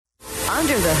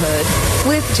Under the Hood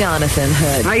with Jonathan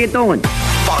Hood. How you doing?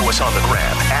 Follow us on the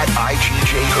gram at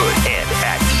IGJ Hood and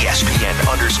at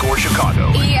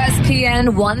ESPN_Chicago.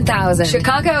 ESPN 1000,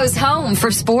 Chicago's home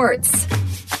for sports.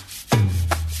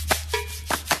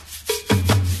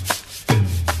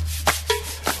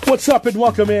 What's up and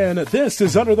welcome in. This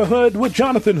is Under the Hood with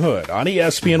Jonathan Hood on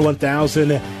ESPN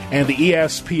 1000 and the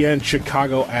ESPN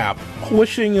Chicago app.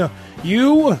 Wishing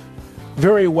you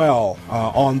very well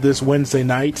on this Wednesday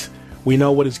night. We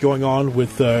know what is going on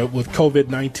with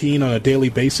COVID-19 on a daily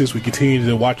basis. We continue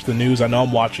to watch the news. I know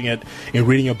I'm watching it and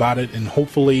reading about it, and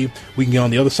hopefully we can get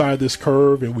on the other side of this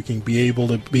curve and we can be able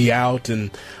to be out. And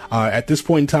at this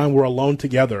point in time, we're alone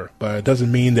together, but it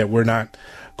doesn't mean that we're not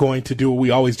going to do what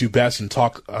we always do best and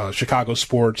talk Chicago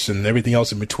sports and everything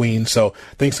else in between. So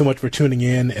thanks so much for tuning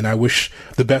in, and I wish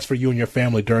the best for you and your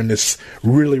family during this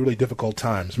really, really difficult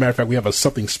time. As a matter of fact, we have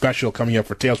something special coming up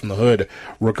for Tales from the Hood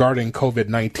regarding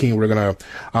COVID-19. We're going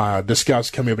to discuss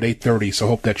coming up at 8:30, so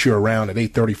hope that you're around at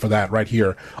 8:30 for that right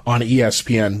here on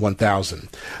ESPN 1000.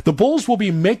 The Bulls will be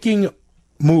making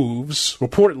moves,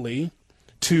 reportedly,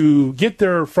 to get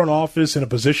their front office in a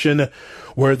position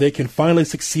where they can finally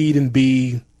succeed and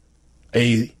be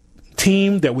a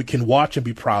team that we can watch and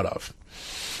be proud of.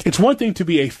 It's one thing to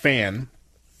be a fan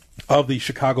of the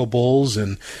Chicago Bulls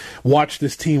and watch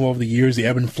this team over the years, the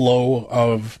ebb and flow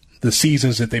of the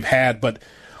seasons that they've had, but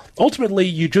ultimately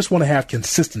you just want to have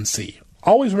consistency.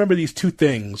 Always remember these two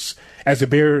things as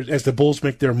the Bulls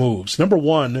make their moves. Number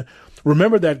one,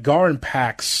 remember that Gar and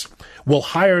Pax will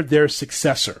hire their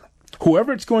successor.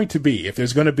 Whoever it's going to be, if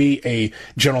there's going to be a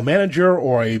general manager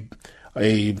or a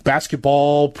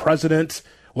basketball president,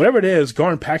 whatever it is, Gar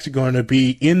and Pax are going to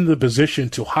be in the position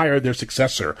to hire their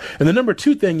successor. And the number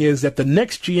two thing is that the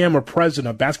next GM or president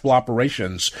of basketball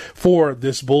operations for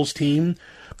this Bulls team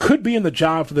could be in the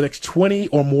job for the next 20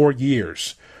 or more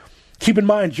years. Keep in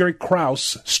mind, Jerry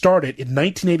Krause started in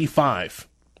 1985.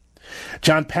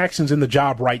 John Paxson's in the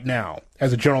job right now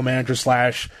as a general manager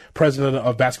 / president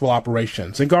of basketball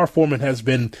operations. And Gar Forman has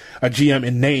been a GM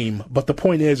in name, but the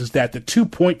point is that the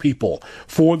 2-point people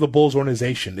for the Bulls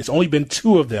organization, it's only been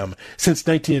 2 of them since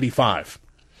 1985.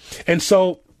 And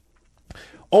so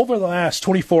over the last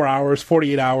 24 hours,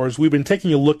 48 hours, we've been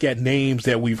taking a look at names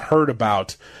that we've heard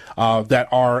about that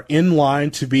are in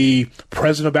line to be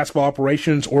president of basketball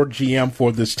operations or GM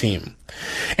for this team.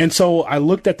 And so I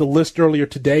looked at the list earlier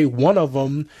today. One of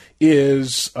them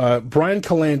is Bryan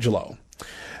Colangelo.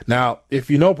 Now, if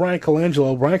you know Bryan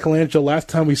Colangelo, last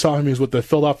time we saw him, he was with the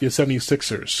Philadelphia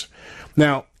 76ers.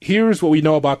 Now, here's what we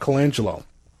know about Colangelo.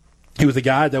 He was a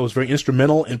guy that was very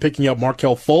instrumental in picking up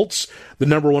Markelle Fultz, the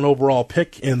number 1 overall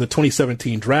pick in the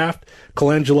 2017 draft.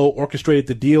 Colangelo orchestrated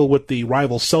the deal with the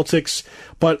rival Celtics.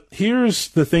 But here's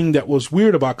the thing that was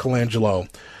weird about Colangelo.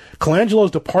 Colangelo's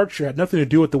departure had nothing to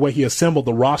do with the way he assembled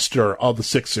the roster of the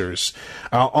Sixers.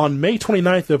 On May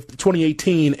 29th of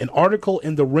 2018, an article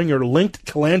in The Ringer linked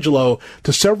Colangelo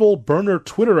to several burner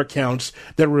Twitter accounts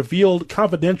that revealed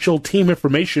confidential team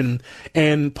information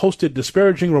and posted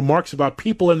disparaging remarks about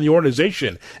people in the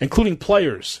organization, including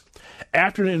players.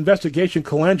 After an investigation,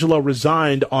 Colangelo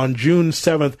resigned on June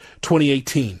 7th,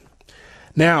 2018.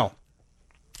 Now,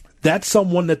 that's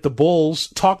someone that the Bulls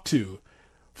talked to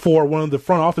for one of the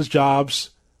front office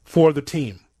jobs for the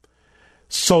team.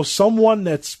 So someone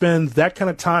that spends that kind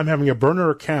of time having a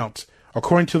burner account,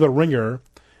 according to The Ringer,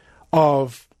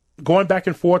 of going back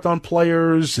and forth on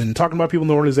players and talking about people in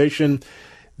the organization,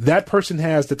 that person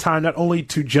has the time not only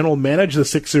to general manage the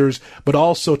Sixers, but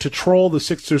also to troll the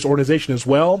Sixers organization as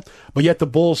well. But yet the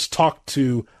Bulls talked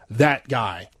to that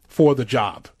guy for the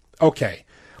job. Okay,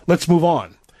 let's move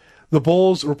on. The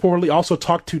Bulls reportedly also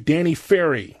talked to Danny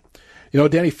Ferry. You know,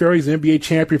 Danny Ferry's an NBA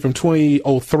champion from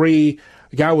 2003.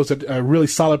 The guy was a really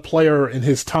solid player in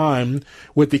his time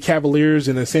with the Cavaliers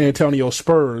and the San Antonio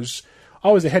Spurs.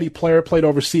 Always a heady player, played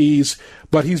overseas,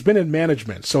 but he's been in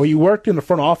management. So he worked in the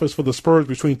front office for the Spurs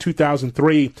between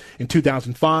 2003 and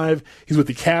 2005. He's with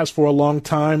the Cavs for a long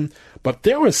time. But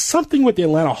there was something with the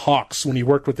Atlanta Hawks when he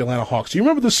worked with the Atlanta Hawks. Do you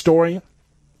remember this story?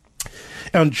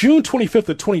 On June 25th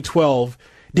of 2012,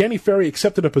 Danny Ferry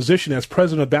accepted a position as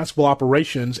president of basketball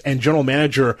operations and general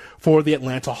manager for the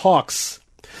Atlanta Hawks.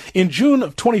 In June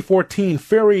of 2014,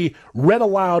 Ferry read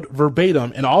aloud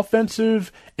verbatim an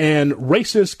offensive and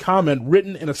racist comment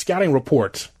written in a scouting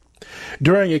report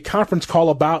during a conference call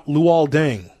about Luol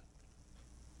Deng.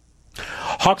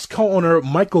 Hawks co-owner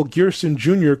Michael Gearson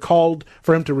Jr. called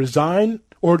for him to resign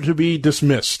or to be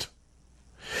dismissed.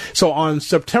 So on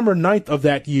September 9th of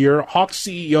that year, Hawks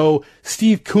CEO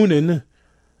Steve Koonin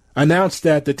announced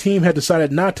that the team had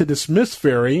decided not to dismiss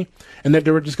Ferry and that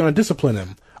they were just going to discipline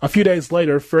him. A few days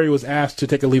later, Ferry was asked to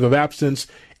take a leave of absence,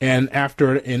 and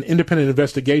after an independent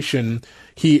investigation,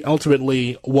 he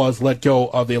ultimately was let go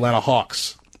of the Atlanta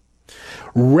Hawks.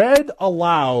 Read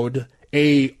aloud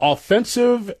a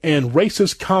offensive and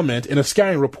racist comment in a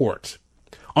scouting report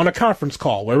on a conference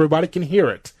call where everybody can hear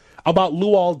it about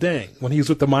Luol Deng when he's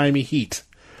with the Miami Heat.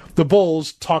 The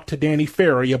Bulls talked to Danny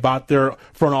Ferry about their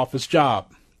front office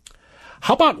job.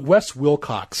 How about Wes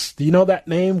Wilcox? Do you know that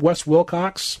name, Wes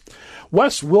Wilcox?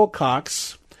 Wes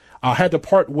Wilcox had to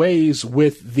part ways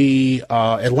with the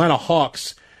Atlanta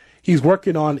Hawks. He's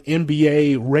working on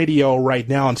NBA radio right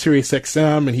now on Sirius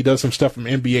XM, and he does some stuff from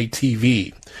NBA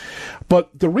TV.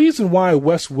 But the reason why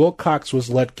Wes Wilcox was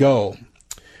let go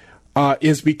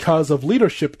is because of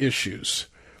leadership issues.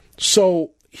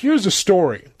 So here's the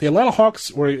story. The Atlanta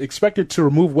Hawks were expected to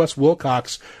remove Wes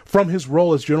Wilcox from his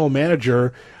role as general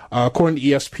manager, according to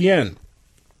ESPN.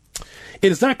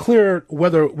 It is not clear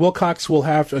whether Wilcox will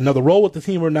have another role with the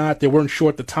team or not. They weren't sure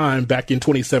at the time back in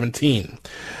 2017.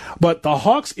 But the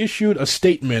Hawks issued a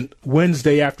statement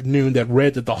Wednesday afternoon that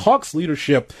read that the Hawks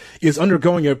leadership is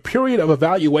undergoing a period of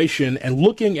evaluation and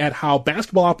looking at how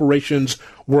basketball operations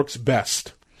works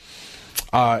best.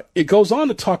 It goes on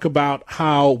to talk about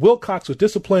how Wilcox was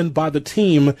disciplined by the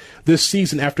team this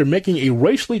season after making a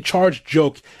racially charged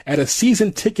joke at a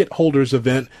season ticket holders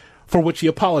event for which he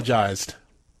apologized.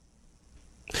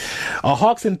 A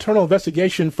Hawks internal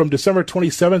investigation from December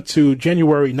 27th to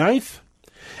January 9th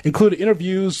included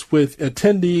interviews with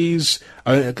attendees.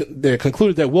 They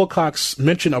concluded that Wilcox's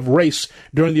mention of race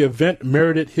during the event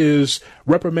merited his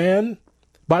reprimand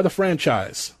by the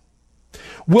franchise.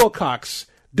 Wilcox,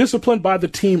 disciplined by the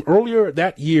team earlier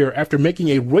that year after making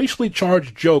a racially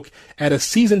charged joke at a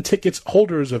season tickets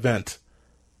holders event.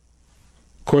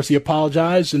 Of course, he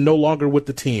apologized and no longer with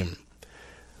the team.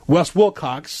 Wes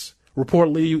Wilcox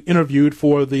reportedly interviewed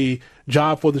for the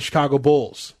job for the Chicago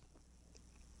Bulls.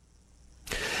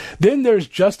 Then there's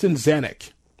Justin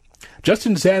Zanuck.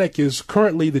 Justin Zanuck is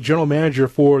currently the general manager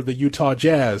for the Utah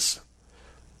Jazz.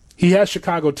 He has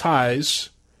Chicago ties,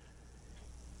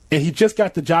 and he just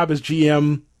got the job as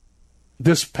GM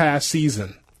this past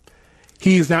season.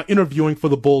 He is now interviewing for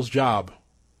the Bulls job.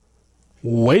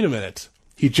 Wait a minute.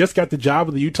 He just got the job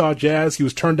with the Utah Jazz. He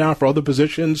was turned down for other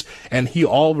positions, and he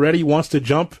already wants to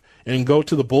jump and go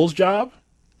to the Bulls job?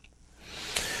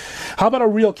 How about a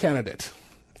real candidate?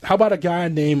 How about a guy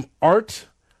named Art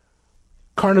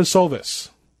Karnisovas?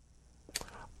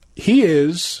 He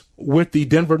is with the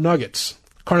Denver Nuggets.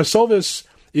 Karnisovas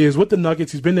is with the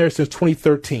Nuggets. He's been there since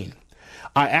 2013.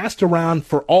 I asked around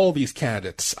for all these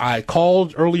candidates. I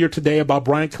called earlier today about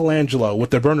Brian Colangelo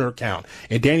with the burner account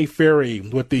and Danny Ferry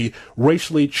with the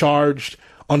racially charged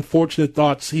unfortunate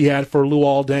thoughts he had for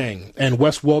Luol Deng, and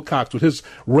Wes Wilcox with his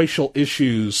racial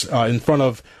issues in front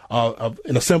of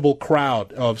an assembled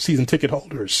crowd of season ticket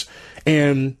holders,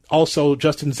 and also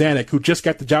Justin Zanuck, who just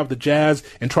got the job with the Jazz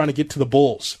and trying to get to the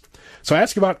Bulls. So I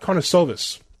asked about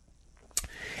Karnisovas,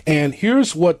 and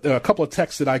here's what a couple of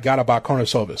texts that I got about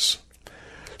Karnisovas.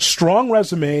 Strong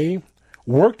resume,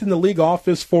 worked in the league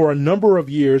office for a number of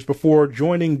years before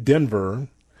joining Denver,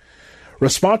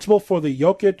 responsible for the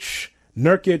Jokic,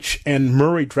 Nurkic, and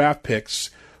Murray draft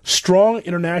picks, strong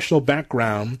international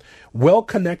background,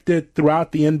 well-connected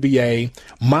throughout the NBA,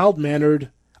 mild-mannered.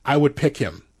 I would pick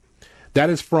him. That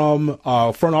is from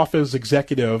a front office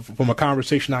executive from a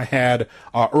conversation I had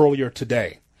earlier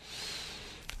today.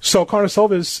 So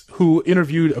Karnisovas, who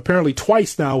interviewed apparently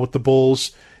twice now with the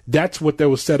Bulls, that's what there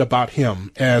was said about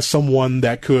him as someone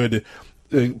that could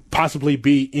possibly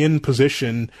be in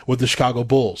position with the Chicago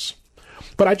Bulls.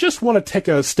 But I just want to take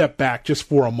a step back just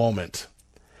for a moment.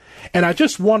 And I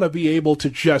just want to be able to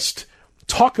just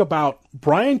talk about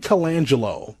Brian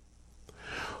Colangelo,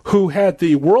 who had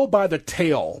the world by the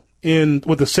tail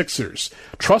with the Sixers.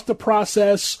 Trust the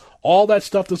process, all that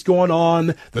stuff that's going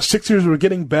on. The Sixers were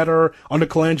getting better under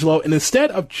Colangelo. And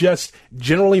instead of just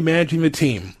generally managing the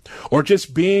team or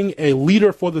just being a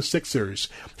leader for the Sixers,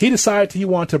 he decided he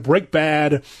wanted to break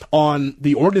bad on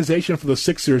the organization for the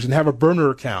Sixers and have a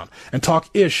burner account and talk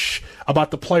ish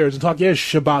about the players and talk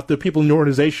ish about the people in the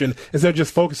organization instead of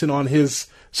just focusing on his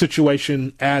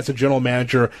situation as a general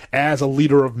manager, as a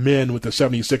leader of men with the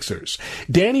 76ers.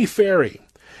 Danny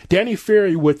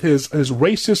Ferry with his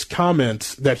racist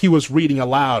comments that he was reading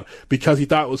aloud because he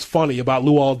thought it was funny about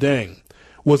Luol Deng,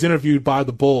 was interviewed by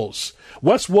the Bulls.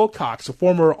 Wes Wilcox, a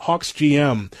former Hawks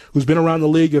GM who's been around the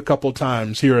league a couple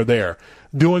times here or there,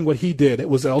 doing what he did. It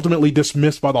was ultimately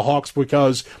dismissed by the Hawks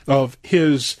because of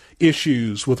his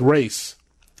issues with race.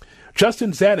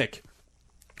 Justin Zanuck,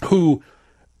 who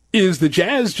is the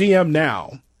Jazz GM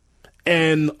now,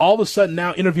 and all of a sudden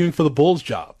now interviewing for the Bulls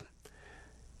job.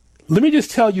 Let me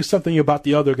just tell you something about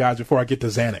the other guys before I get to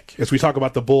Zanuck, as we talk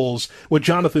about the Bulls with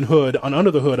Jonathan Hood on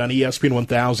Under the Hood on ESPN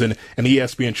 1000 and the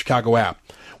ESPN Chicago app.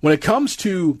 When it comes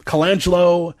to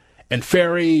Colangelo and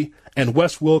Ferry and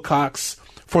Wes Wilcox,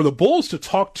 for the Bulls to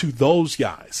talk to those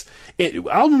guys,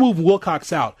 I'll move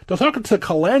Wilcox out. To talk to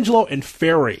Colangelo and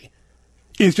Ferry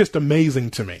is just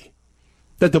amazing to me,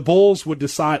 that the Bulls would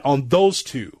decide on those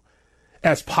two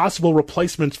as possible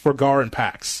replacements for Gar and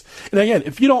Pax. And again,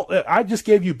 if you don't, I just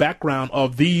gave you background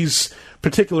of these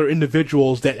particular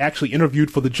individuals that actually interviewed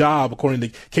for the job, according to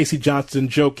Casey Johnson,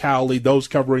 Joe Cowley, those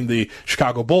covering the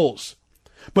Chicago Bulls.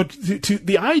 But to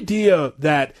the idea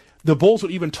that the Bulls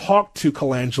would even talk to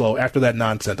Colangelo after that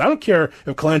nonsense. I don't care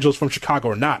if Colangelo's from Chicago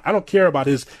or not. I don't care about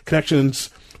his connections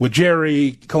with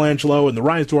Jerry Colangelo and the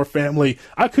Reinsdorf family.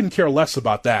 I couldn't care less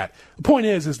about that. The point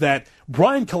is that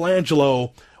Brian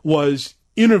Colangelo was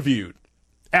interviewed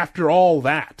after all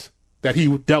that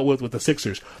he dealt with the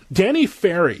Sixers. Danny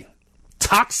Ferry,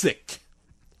 toxic.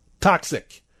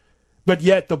 But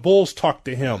yet the Bulls talked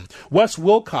to him. Wes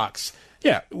Wilcox,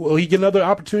 yeah, will he get another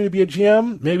opportunity to be a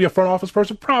GM? Maybe a front office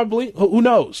person? Probably. Who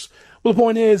knows? Well, the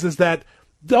point is that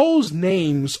those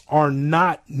names are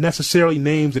not necessarily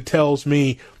names that tells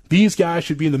me these guys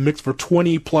should be in the mix for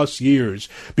 20 plus years,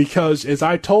 because as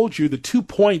I told you, the 2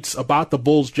 points about the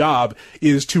Bulls job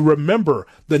is to remember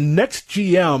the next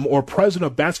GM or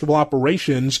president of basketball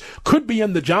operations could be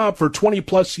in the job for 20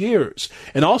 plus years.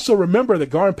 And also remember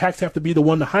that Gar and Pax have to be the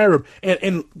one to hire him.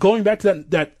 And going back to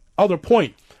that other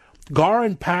point, Gar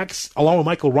and Pax, along with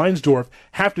Michael Reinsdorf,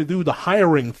 have to do the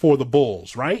hiring for the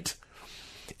Bulls, right?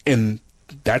 And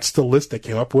that's the list they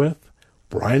came up with.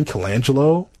 Brian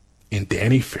Colangelo and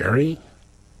Danny Ferry,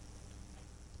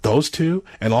 those two,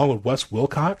 and along with Wes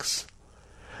Wilcox.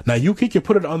 Now, you can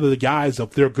put it under the guise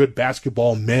of they're good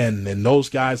basketball men, and those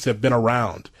guys have been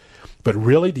around. But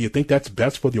really, do you think that's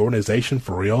best for the organization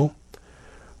for real?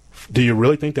 Do you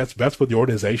really think that's best for the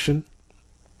organization?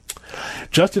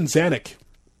 Justin Zanuck,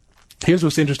 here's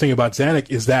what's interesting about Zanuck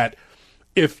is that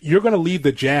if you're going to leave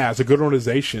the Jazz, a good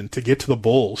organization, to get to the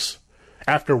Bulls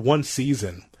after one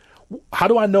season, how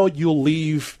do I know you'll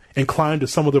leave and climb to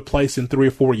some other place in 3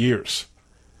 or 4 years?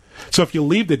 So if you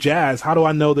leave the Jazz, how do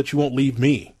I know that you won't leave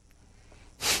me?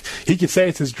 He could say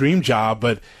it's his dream job,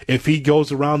 but if he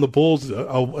goes around the Bulls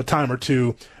a time or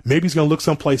two, maybe he's going to look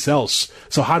someplace else.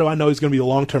 So how do I know he's going to be a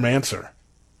long-term answer?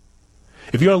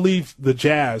 If you're going to leave the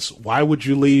Jazz, why would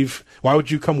you leave? Why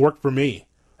would you come work for me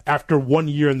after 1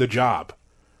 year in the job?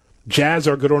 Jazz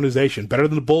are a good organization, better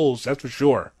than the Bulls, that's for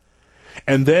sure.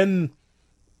 And then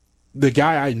the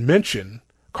guy I mentioned,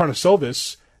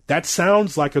 Karnisovas, that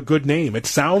sounds like a good name. It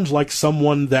sounds like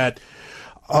someone that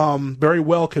very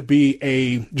well could be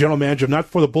a general manager, not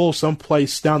for the Bulls,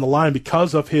 someplace down the line,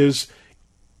 because of his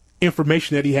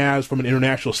information that he has from an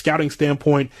international scouting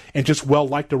standpoint and just well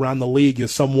liked around the league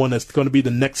as someone that's going to be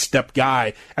the next step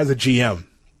guy as a GM.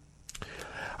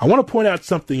 I want to point out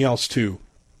something else too,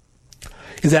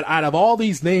 is that out of all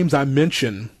these names I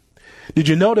mentioned, did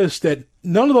you notice that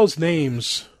none of those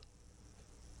names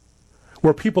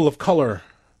were people of color?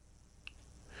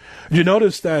 Did you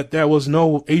notice that there was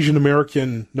no Asian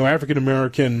American, no African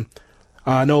American,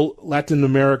 no Latin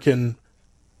American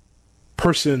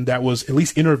person that was at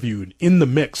least interviewed in the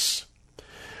mix?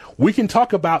 We can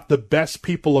talk about the best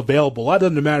people available. It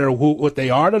doesn't matter what they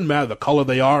are. It doesn't matter the color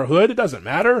they are, hood. It doesn't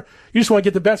matter. You just want to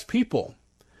get the best people.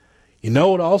 You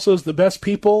know what also is the best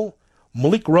people?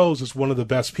 Malik Rose is one of the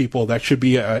best people that should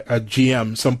be a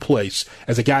GM someplace,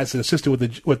 as a guy that's an assistant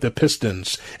with the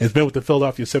Pistons, and has been with the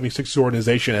Philadelphia 76ers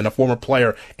organization and a former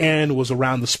player, and was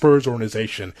around the Spurs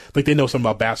organization. Like they know something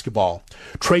about basketball.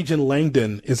 Trajan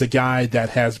Langdon is a guy that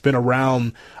has been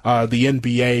around the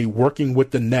NBA, working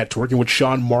with the Nets, working with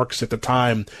Sean Marks at the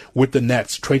time with the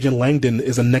Nets. Trajan Langdon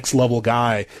is a next-level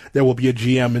guy that will be a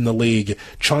GM in the league.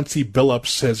 Chauncey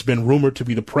Billups has been rumored to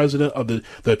be the president of the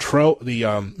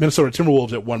Minnesota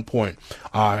Timberwolves at one point,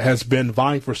 has been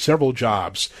vying for several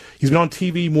jobs. He's been on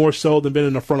TV more so than been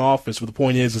in the front office, but the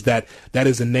point is that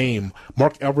is a name.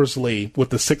 Mark Eversley with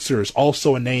the Sixers,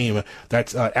 also a name.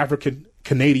 That's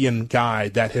African-Canadian guy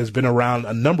that has been around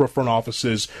a number of front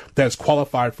offices that is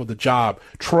qualified for the job.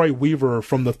 Troy Weaver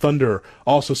from the Thunder,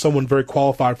 also someone very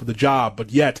qualified for the job, but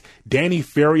yet Danny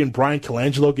Ferry and Brian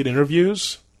Colangelo get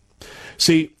interviews?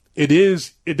 See,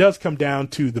 it does come down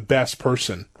to the best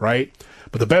person, right?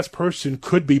 But the best person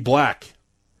could be black.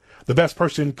 The best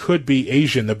person could be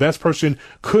Asian. The best person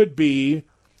could be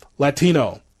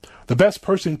Latino. The best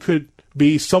person could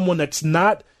be someone that's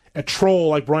not a troll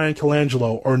like Brian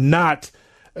Colangelo, or not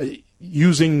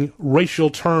using racial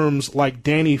terms like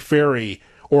Danny Ferry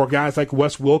or guys like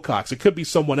Wes Wilcox. It could be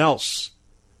someone else.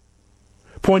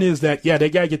 Point is that, yeah, they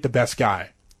got to get the best guy,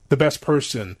 the best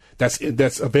person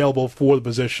that's available for the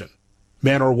position,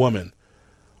 man or woman.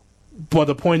 But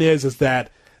the point is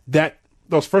that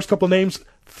those first couple of names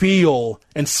feel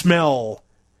and smell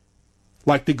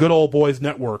like the good old boys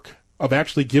network of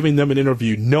actually giving them an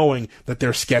interview, knowing that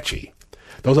they're sketchy.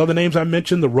 Those other names I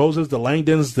mentioned, the Roses, the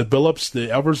Langdons, the Billups, the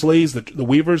Eversleys, the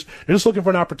Weavers, they're just looking for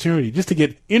an opportunity just to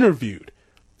get interviewed.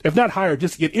 If not hired,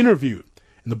 just to get interviewed.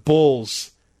 And the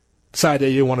Bulls decided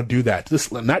they didn't want to do that.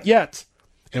 Not yet.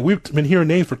 And we've been hearing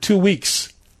names for 2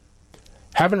 weeks.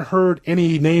 Haven't heard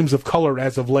any names of color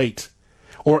as of late.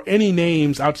 Or any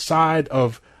names outside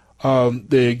of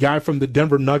the guy from the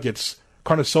Denver Nuggets,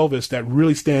 Karnisovas, that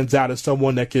really stands out as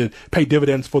someone that could pay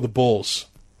dividends for the Bulls.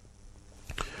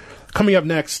 Coming up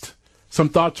next, some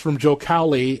thoughts from Joe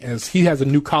Cowley as he has a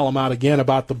new column out again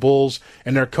about the Bulls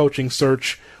and their coaching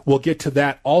search. We'll get to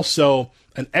that. Also,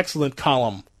 an excellent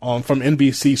column from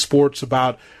NBC Sports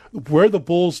about where the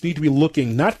Bulls need to be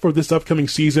looking, not for this upcoming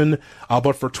season,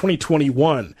 but for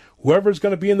 2021. Whoever's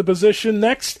going to be in the position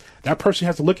next, that person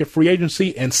has to look at free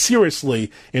agency and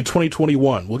seriously in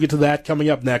 2021. We'll get to that coming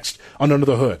up next on Under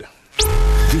the Hood.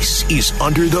 This is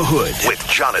Under the Hood with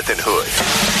Jonathan Hood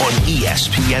on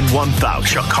ESPN 1000,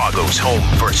 Chicago's home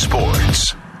for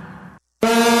sports.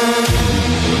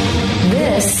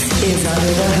 This is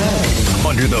Under the Hood.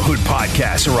 Under the Hood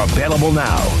podcasts are available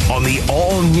now on the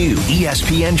all-new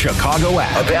ESPN Chicago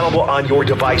app. Available on your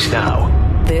device now.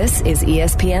 This is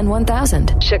ESPN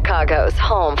 1000, Chicago's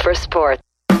home for sports.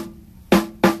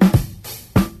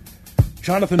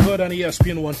 Jonathan Hood on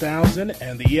ESPN 1000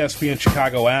 and the ESPN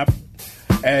Chicago app.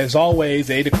 As always,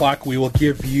 8 o'clock, we will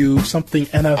give you something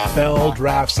NFL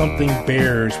draft, something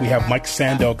Bears. We have Mike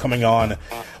Sando coming on.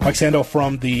 Mike Sando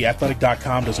from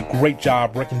theathletic.com does a great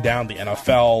job breaking down the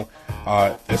NFL.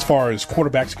 As far as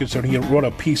quarterbacks are concerned, he wrote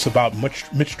a piece about Mitch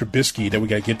Trubisky that we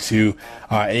got to get to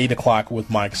at 8 o'clock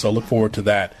with Mike, so look forward to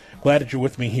that. Glad that you're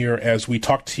with me here as we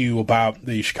talk to you about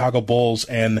the Chicago Bulls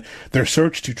and their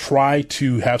search to try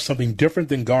to have something different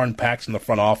than Gar and Pax in the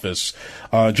front office.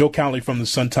 Joe Cowley from the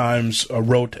Sun-Times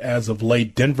wrote as of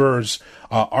late, Denver's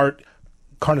Art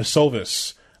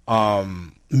Karnisovas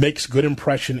makes good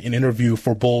impression in interview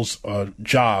for Bulls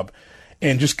job.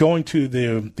 And just going to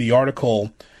the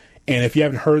article, and if you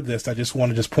haven't heard this, I just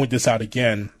want to point this out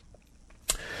again.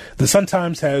 The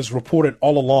Sun-Times has reported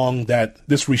all along that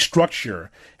this restructure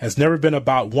has never been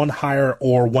about one hire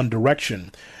or one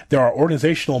direction. There are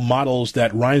organizational models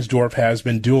that Reinsdorf has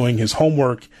been doing his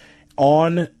homework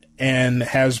on and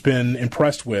has been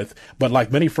impressed with, but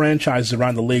like many franchises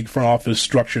around the league, front office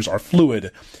structures are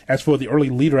fluid. As for the early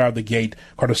leader out of the gate,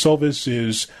 Karnisovas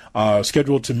is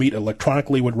scheduled to meet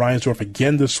electronically with Reinsdorf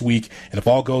again this week, and if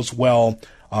all goes well,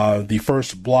 the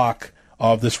first block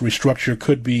of this restructure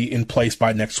could be in place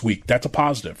by next week. That's a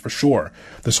positive, for sure.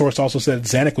 The source also said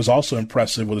Zanuck was also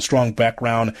impressive with a strong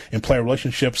background in player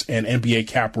relationships and NBA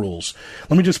cap rules.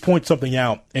 Let me just point something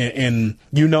out, and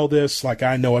you know this like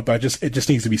I know it, but it just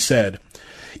needs to be said.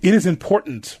 It is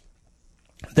important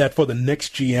that for the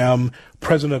next GM,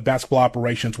 president of basketball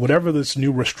operations, whatever this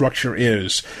new restructure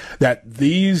is, that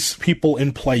these people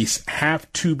in place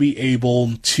have to be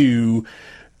able to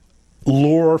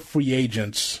lure free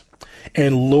agents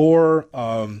and lure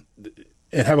and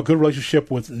have a good relationship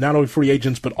with not only free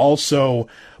agents but also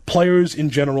players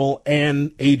in general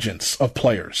and agents of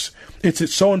players.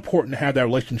 It's so important to have that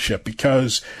relationship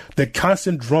because the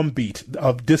constant drumbeat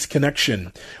of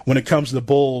disconnection when it comes to the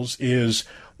Bulls is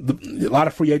a lot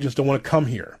of free agents don't want to come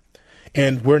here.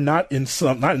 And we're not in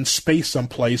space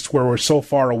someplace where we're so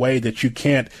far away that you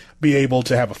can't be able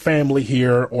to have a family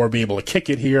here or be able to kick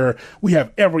it here. We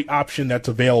have every option that's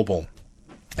available.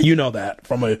 You know that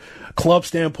from a club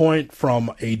standpoint,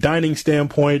 from a dining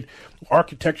standpoint,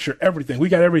 architecture, everything. We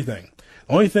got everything.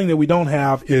 The only thing that we don't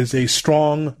have is a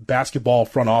strong basketball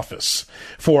front office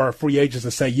for free agents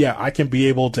to say, yeah, I can be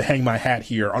able to hang my hat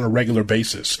here on a regular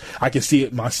basis. I can see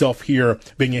it myself here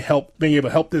being able to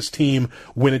help this team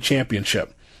win a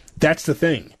championship. That's the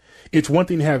thing. It's one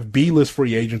thing to have B-list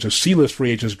free agents or C-list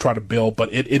free agents to try to build, but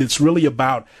it's really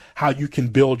about how you can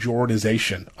build your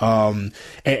organization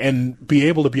and be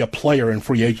able to be a player in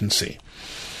free agency.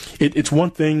 It's one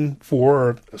thing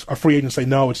for a free agent to say,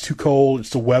 no, it's too cold, it's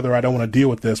the weather, I don't want to deal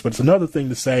with this. But it's another thing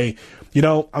to say, you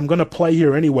know, I'm going to play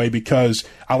here anyway because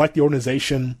I like the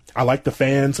organization, I like the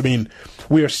fans. I mean,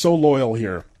 we are so loyal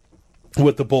here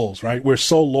with the Bulls, right? We're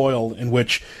so loyal in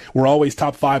which we're always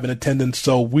top 5 in attendance,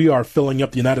 so we are filling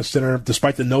up the United Center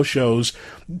despite the no-shows.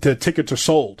 The tickets are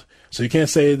sold. So you can't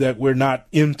say that we're not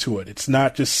into it. It's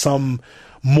not just some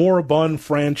moribund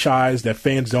franchise that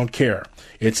fans don't care.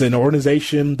 It's an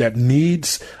organization that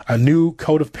needs a new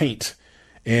coat of paint.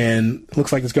 And it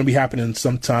looks like it's going to be happening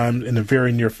sometime in the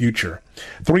very near future.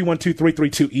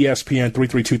 312-332-ESPN,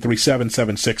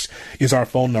 332-3776 is our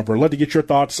phone number. I'd love to get your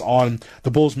thoughts on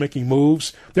the Bulls making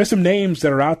moves. There's some names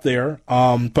that are out there,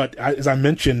 but as I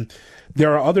mentioned,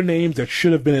 there are other names that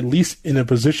should have been at least in a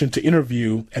position to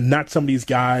interview, and not some of these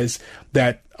guys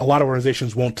that a lot of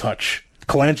organizations won't touch.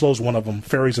 Colangelo's one of them.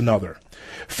 Ferry's another.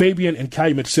 Fabian in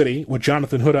Calumet City with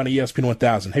Jonathan Hood on ESPN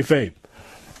 1000. Hey, Fabe.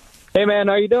 Hey, man.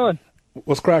 How you doing?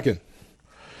 What's cracking?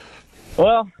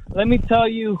 Well, let me tell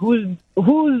you who's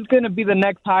going to be the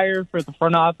next hire for the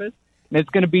front office. And it's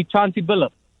going to be Chauncey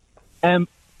Billups. And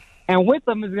with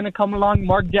them is going to come along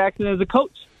Mark Jackson as a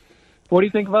coach. What do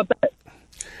you think about that?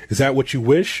 Is that what you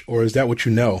wish, or is that what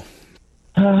you know?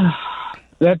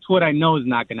 That's what I know is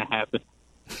not going to happen.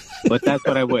 But that's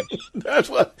what I wish. That's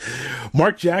what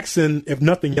Mark Jackson, if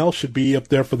nothing else, should be up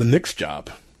there for the Knicks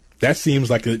job. That seems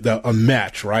like a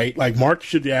match, right? Like Mark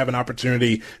should have an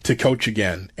opportunity to coach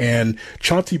again. And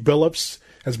Chauncey Billups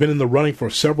has been in the running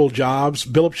for several jobs.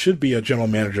 Billups should be a general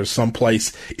manager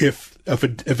someplace. If a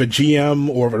GM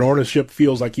or if an ownership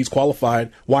feels like he's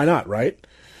qualified, why not, right?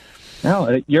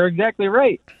 No, you're exactly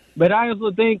right. But I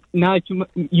also think, now that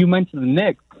you mentioned the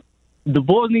Knicks, the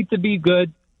Bulls need to be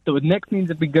good. The Knicks need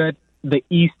to be good. The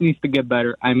East needs to get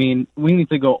better. I mean, we need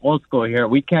to go old school here.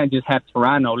 We can't just have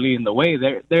Toronto leading the way.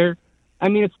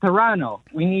 It's Toronto.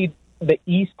 We need the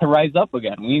East to rise up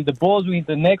again. We need the Bulls. We need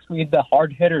the Knicks. We need the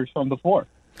hard hitters from before.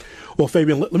 Well,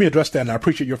 Fabian, let me address that, and I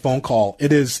appreciate your phone call.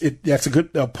 That's a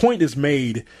good point is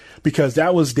made, because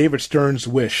that was David Stern's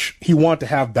wish. He wanted to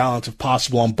have balance, if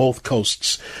possible, on both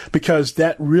coasts, because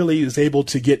that really is able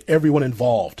to get everyone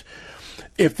involved.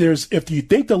 If you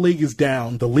think the league is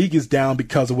down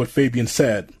because of what Fabian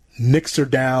said. Knicks are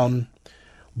down,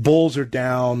 Bulls are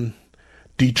down,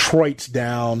 Detroit's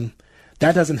down.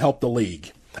 That doesn't help the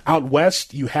league. Out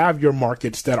west, you have your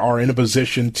markets that are in a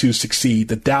position to succeed.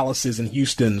 The Dallases and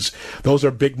Houstons, those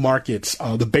are big markets.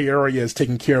 The Bay Area is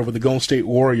taken care of with the Golden State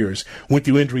Warriors. Went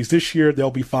through injuries this year.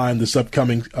 They'll be fine this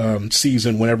upcoming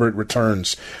season whenever it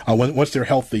returns. Once they're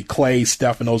healthy, Clay,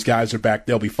 Steph, and those guys are back,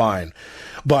 they'll be fine.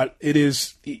 But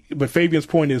Fabian's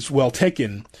point is well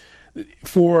taken.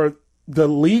 For the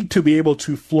league to be able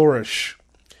to flourish,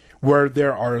 where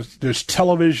there's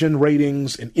television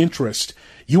ratings and interest,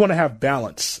 you want to have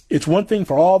balance. It's one thing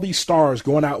for all these stars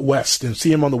going out west and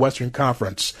see them on the Western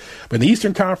Conference. But in the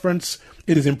Eastern Conference,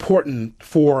 it is important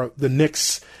for the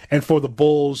Knicks and for the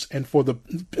Bulls and for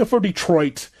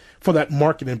Detroit, for that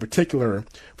market in particular,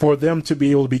 for them to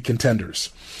be able to be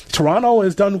contenders. Toronto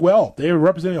has done well. They were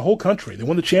representing the whole country. They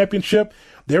won the championship.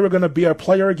 They were going to be a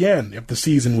player again if the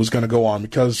season was going to go on,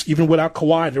 because even without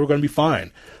Kawhi, they were going to be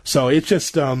fine. So it's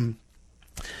just, I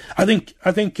think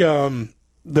the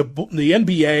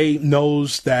NBA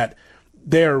knows that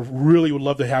they really would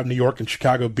love to have New York and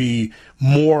Chicago be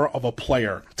more of a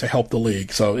player to help the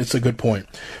league. So it's a good point.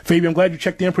 Fabian, I'm glad you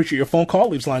checked in. Appreciate your phone call.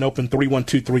 Leaves line open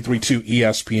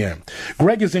 312-332-ESPN.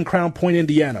 Greg is in Crown Point,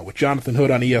 Indiana with Jonathan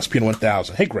Hood on ESPN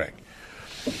 1000. Hey, Greg.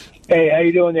 Hey, how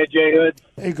you doing there, Jay Hood?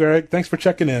 Hey, Greg. Thanks for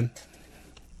checking in.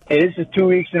 Hey, this is 2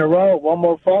 weeks in a row. One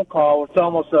more phone call. It's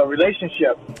almost a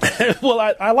relationship. Well,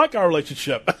 I like our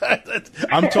relationship.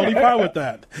 I'm totally fine with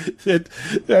that. It's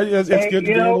good to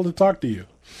be able to talk to you.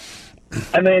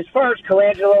 I mean, as far as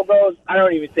Colangelo goes, I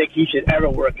don't even think he should ever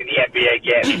work in the NBA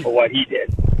again for what he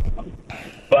did.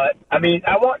 But, I mean,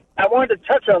 I wanted to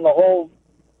touch on the whole,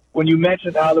 when you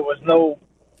mentioned how there was no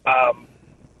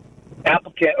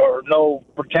applicant or no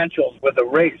potentials with a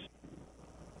race.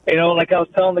 You know, like I was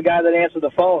telling the guy that answered the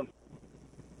phone,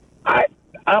 I've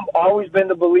always been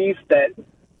the belief that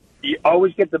you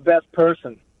always get the best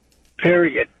person,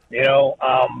 period. You know,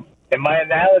 and my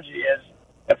analogy is,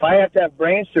 if I have to have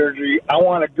brain surgery, I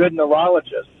want a good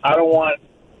neurologist. I don't want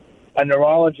a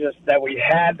neurologist that we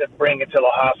had to bring into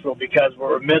the hospital because we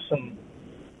were missing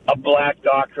a black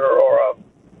doctor or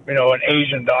an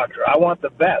Asian doctor. I want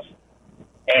the best.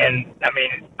 And, I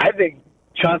mean, I think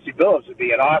Chauncey Billups would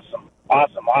be an awesome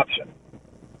option.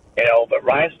 You know, but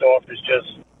Reinsdorf is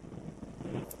just,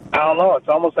 I don't know, it's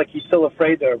almost like he's still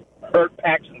afraid to hurt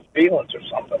Paxton's feelings or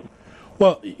something.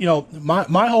 Well, you know,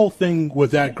 my whole thing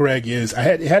with that, Greg, is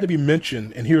it had to be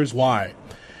mentioned, and here's why.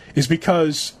 Is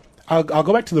because I'll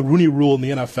go back to the Rooney Rule in the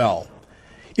NFL.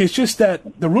 It's just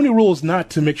that the Rooney Rule is not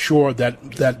to make sure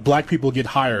that black people get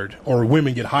hired or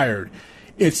women get hired.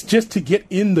 It's just to get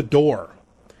in the door.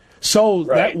 So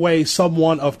that way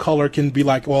someone of color can be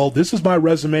like, well, this is my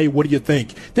resume. What do you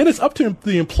think? Then it's up to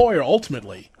the employer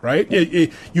ultimately, right?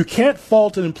 You can't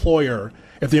fault an employer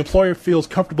if the employer feels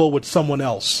comfortable with someone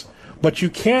else. But you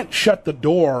can't shut the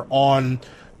door on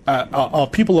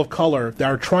people of color that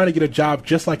are trying to get a job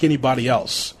just like anybody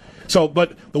else. So,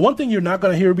 but the one thing you're not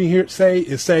going to hear me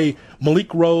say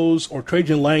Malik Rose or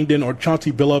Trajan Langdon or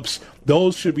Chauncey Billups.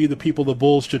 Those should be the people the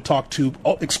Bulls should talk to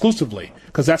exclusively,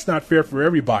 because that's not fair for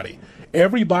everybody.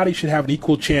 Everybody should have an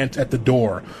equal chance at the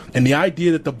door. And the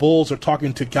idea that the Bulls are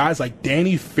talking to guys like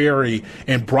Danny Ferry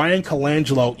and Brian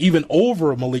Colangelo, even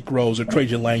over Malik Rose or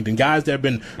Trajan Langdon, guys that have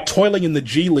been toiling in the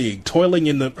G League, toiling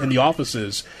in the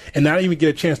offices, and not even get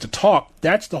a chance to talk,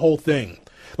 that's the whole thing.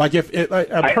 Like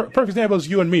perfect example is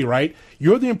you and me, right?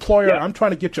 You're the employer. Yeah. I'm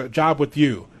trying to get a job with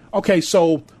you. Okay,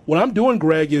 so what I'm doing,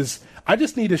 Greg, is I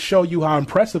just need to show you how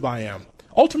impressive I am.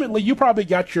 Ultimately, you probably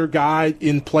got your guy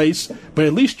in place, but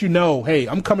at least you know, hey,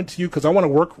 I'm coming to you because I want to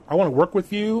work. I want to work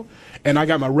with you, and I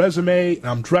got my resume, and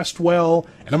I'm dressed well,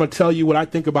 and I'm going to tell you what I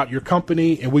think about your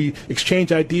company, and we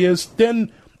exchange ideas.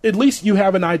 Then at least you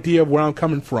have an idea of where I'm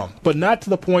coming from, but not to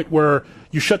the point where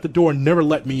you shut the door and never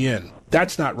let me in.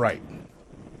 That's not right.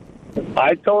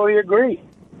 I totally agree.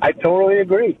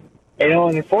 You know,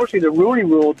 and unfortunately, the Rudy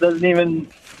Rule doesn't even.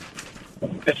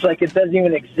 It's like it doesn't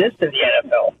even exist in the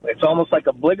NFL. It's almost like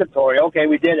obligatory. Okay,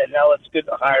 we did it. Now let's get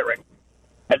to hiring.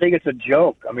 I think it's a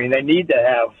joke. I mean, they need to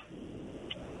have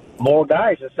more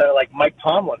guys instead of like Mike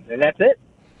Tomlin, and that's it.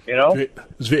 You know,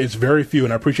 it's very few,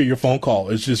 and I appreciate your phone call.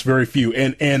 It's just very few,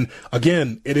 and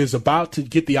again, it is about to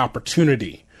get the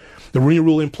opportunity, the Rudy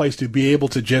Rule in place to be able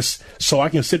to just so I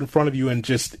can sit in front of you and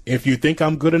just if you think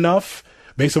I'm good enough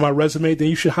based on my resume, then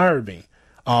you should hire me.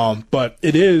 But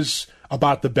it is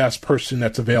about the best person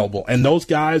that's available. And those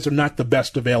guys are not the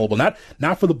best available. Not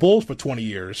for the Bulls for 20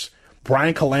 years.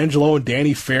 Brian Colangelo and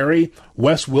Danny Ferry,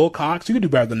 Wes Wilcox, you can do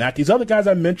better than that. These other guys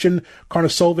I mentioned,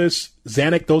 Karnisovas,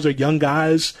 Zanuck, those are young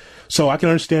guys. So I can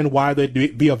understand why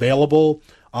they'd be available.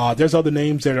 There's other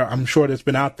names that I'm sure that's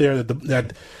been out there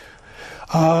that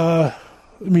let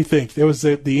me think. There was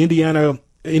the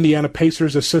Indiana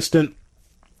Pacers assistant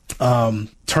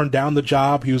turned down the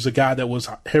job. He was a guy that was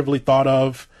heavily thought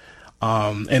of.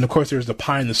 And of course, there's the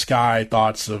pie in the sky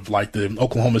thoughts of like the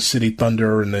Oklahoma City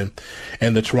Thunder and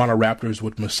the Toronto Raptors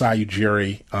with Masai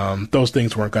Ujiri. Those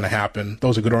things weren't going to happen.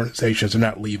 Those are good organizations. They're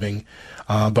not leaving.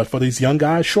 But for these young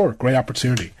guys, sure, great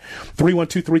opportunity.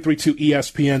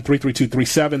 312-332-ESPN,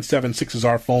 332-3776 is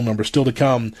our phone number. Still to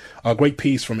come, a great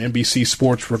piece from NBC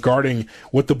Sports regarding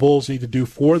what the Bulls need to do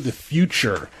for the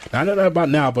future. Not about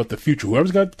now, but the future.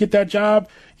 Whoever's going to get that job,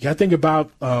 you got to think about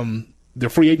the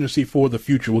free agency for the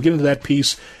future. We'll get into that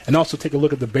piece and also take a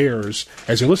look at the Bears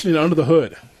as you're listening to Under the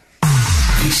Hood.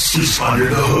 This is Under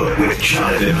the Hood with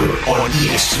Jonathan Hood on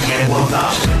ESPN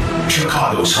 1000,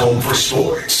 Chicago's home for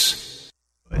sports.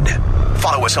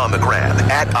 Follow us on the gram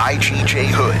at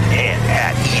IGJHood and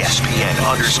at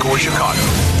ESPN_Chicago.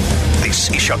 This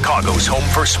is Chicago's home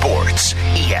for sports,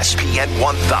 ESPN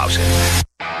 1000.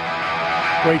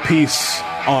 Great piece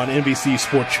on NBC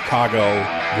Sports Chicago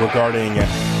regarding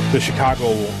the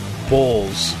Chicago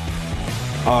Bulls.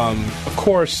 Of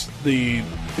course, you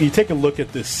take a look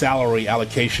at the salary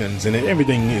allocations, and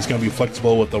everything is going to be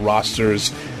flexible with the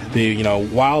rosters.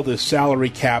 While the salary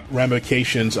cap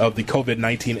ramifications of the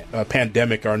COVID-19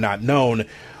 pandemic are not known,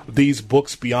 these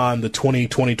books beyond the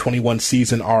 2020-21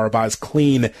 season are about as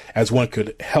clean as one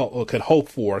could hope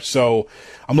for. So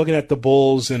I'm looking at the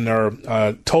Bulls and their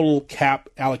total cap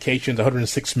allocations,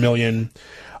 $106 million.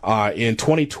 In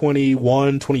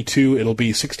 2021-22, it'll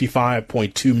be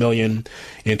 $65.2 million.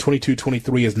 In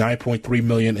 22-23 is $9.3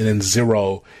 million, and then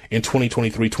zero in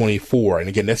 2023-24. And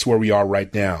again, that's where we are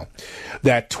right now.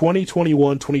 That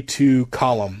 2021-22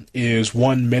 column is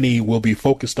one many will be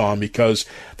focused on because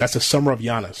that's the summer of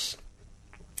Giannis.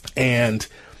 And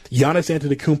Giannis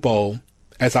Antetokounmpo,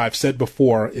 as I've said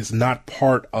before, is not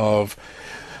part of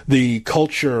the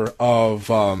culture of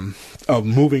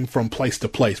moving from place to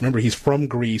place. Remember, he's from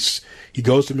Greece. He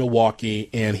goes to Milwaukee,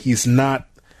 and he's not.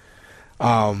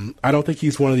 I don't think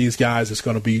he's one of these guys that's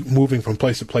going to be moving from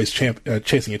place to place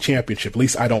chasing a championship. At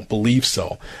least I don't believe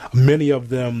so. Many of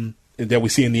them that we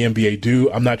see in the NBA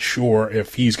do. I'm not sure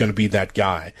if he's going to be that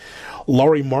guy.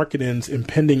 Lauri Markkanen's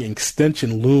impending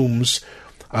extension looms.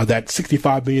 That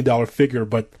 $65 million figure,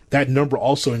 but that number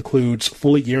also includes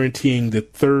fully guaranteeing the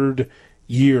third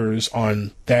years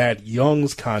on Thad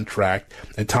Young's contract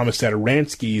and Thomas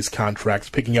Satoransky's contracts,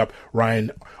 picking up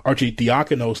Ryan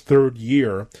Arcidiacono's third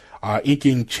year,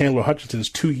 inking Chandler Hutchinson's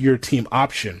 2-year team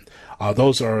option.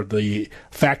 Those are the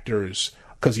factors,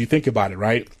 because you think about it,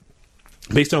 right?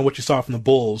 based on what you saw from the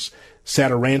Bulls,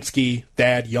 Satoransky,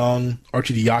 Thad Young,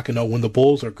 Archie Diacono, when the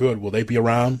Bulls are good, will they be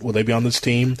around? Will they be on this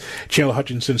team? Chandler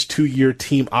Hutchinson's 2-year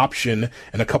team option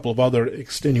and a couple of other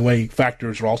extenuating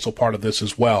factors are also part of this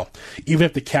as well. Even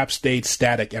if the cap stayed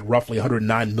static at roughly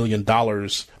 $109 million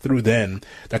through then,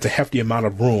 that's a hefty amount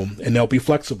of room, and they'll be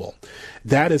flexible.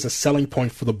 That is a selling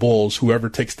point for the Bulls, whoever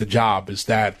takes the job, is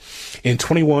that in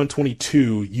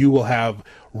 21-22, you will have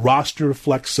roster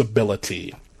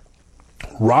flexibility.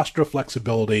 Roster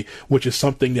flexibility, which is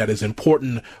something that is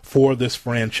important for this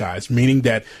franchise, meaning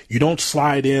that you don't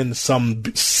slide in some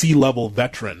C-level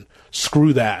veteran.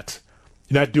 Screw that.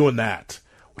 You're not doing that.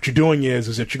 What you're doing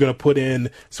is that you're going to put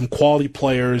in some quality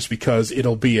players because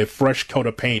it'll be a fresh coat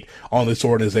of paint on this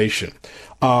organization.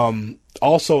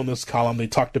 Also in this column, they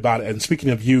talked about, and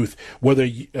speaking of youth, whether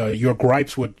your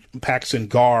gripes with Paxson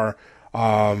Gar,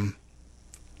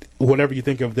 whatever you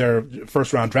think of their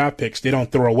first-round draft picks, they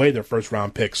don't throw away their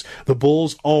first-round picks. The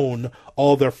Bulls own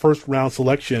all their first-round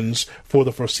selections for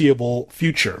the foreseeable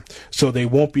future, so they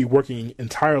won't be working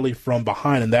entirely from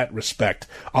behind in that respect,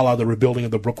 a la the rebuilding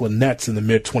of the Brooklyn Nets in the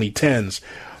mid-2010s.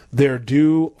 They're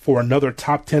due for another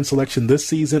top 10 selection this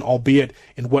season, albeit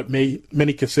in what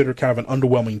many consider kind of an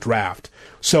underwhelming draft.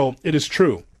 So it is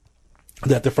true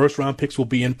that the first-round picks will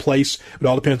be in place. It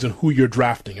all depends on who you're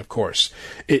drafting, of course.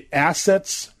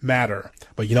 Assets matter,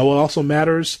 but you know what also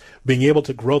matters? Being able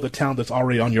to grow the talent that's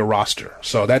already on your roster.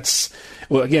 So that's,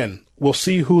 well, again, we'll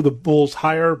see who the Bulls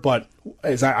hire, but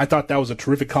as I thought that was a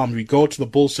terrific column. If you go to the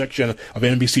Bulls section of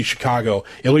NBC Chicago,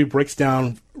 it really breaks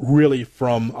down really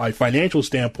from a financial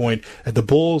standpoint that the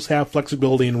Bulls have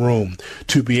flexibility and room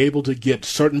to be able to get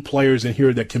certain players in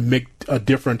here that can make a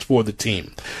difference for the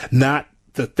team. Not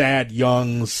the Thad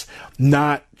Youngs,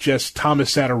 not just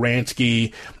Thomas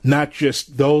Satoransky, not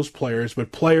just those players,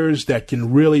 but players that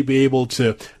can really be able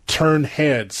to turn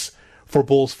heads for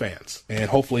Bulls fans. And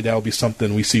hopefully that'll be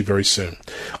something we see very soon.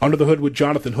 Under the Hood with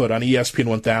Jonathan Hood on ESPN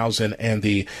 1000 and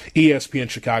the ESPN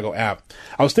Chicago app.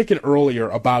 I was thinking earlier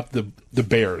about the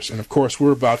Bears, and of course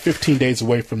we're about 15 days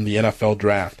away from the NFL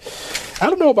draft. I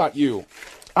don't know about you.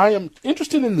 I am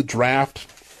interested in the draft,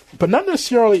 but not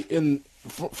necessarily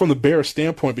from the Bears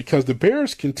standpoint, because the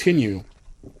Bears continue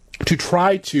to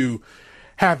try to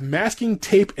have masking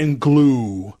tape and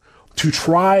glue to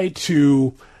try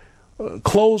to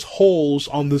close holes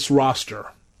on this roster.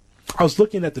 I was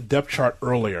looking at the depth chart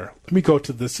earlier. Let me go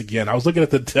to this again. I was looking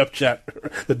at the depth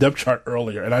chart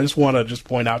earlier, and I just want to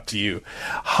point out to you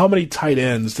how many tight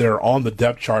ends there are on the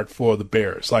depth chart for the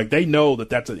Bears. Like, they know that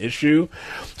that's an issue.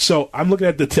 So I'm looking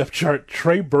at the depth chart: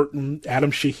 Trey Burton,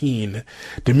 Adam Shaheen,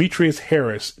 Demetrius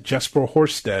Harris, Jesper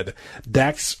Horsted,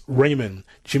 Dax Raymond,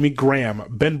 Jimmy Graham,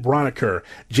 Ben Broniker,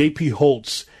 J.P.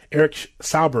 Holtz, Eric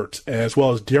Saubert, as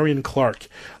well as Darian Clark.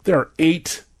 There are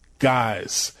 8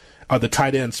 guys at the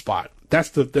tight end spot.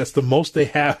 That's the most they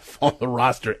have on the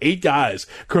roster. 8 guys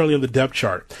currently on the depth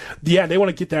chart. Yeah, they want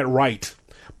to get that right,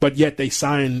 but yet they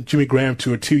signed Jimmy Graham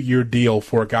to a 2-year deal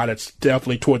for a guy that's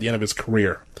definitely toward the end of his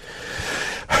career.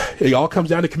 It all comes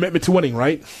down to commitment to winning,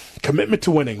 right? Commitment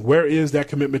to winning. Where is that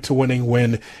commitment to winning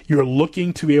when you're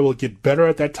looking to be able to get better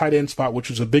at that tight end spot, which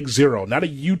is a big 0, not a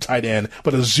U tight end,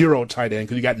 but a 0 tight end,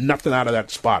 because you got nothing out of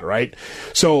that spot, right?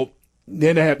 So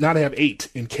then now they have 8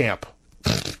 in camp.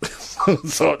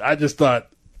 So I just thought,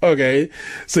 okay,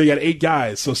 so you got 8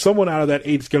 guys. So someone out of that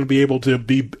 8 is going to be able to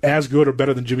be as good or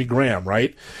better than Jimmy Graham,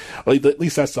 right? At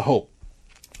least that's the hope.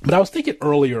 But I was thinking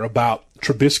earlier about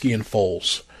Trubisky and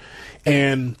Foles.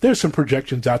 And there's some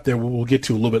projections out there we'll get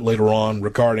to a little bit later on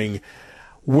regarding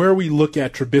where we look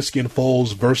at Trubisky and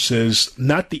Foles versus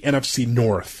not the NFC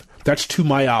North. That's too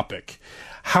myopic.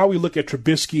 How we look at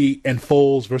Trubisky and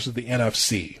Foles versus the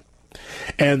NFC.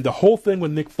 And the whole thing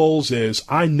with Nick Foles is,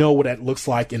 I know what that looks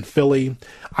like in Philly.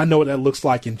 I know what that looks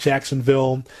like in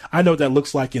Jacksonville. I know what that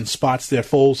looks like in spots that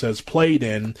Foles has played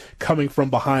in, coming from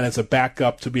behind as a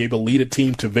backup to be able to lead a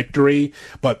team to victory.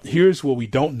 But here's what we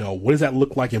don't know. What does that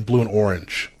look like in blue and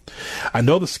orange? I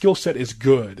know the skill set is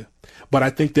good, but I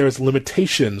think there's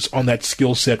limitations on that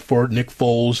skill set for Nick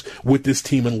Foles with this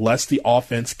team unless the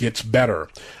offense gets better.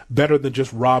 Better than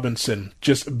just Robinson,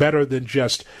 just better than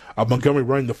just Montgomery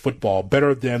running the football,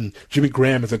 better than Jimmy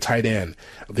Graham as a tight end.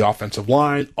 The offensive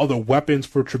line, other weapons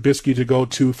for Trubisky to go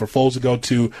to, for Foles to go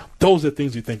to, those are the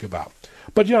things you think about.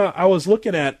 But, you know, I was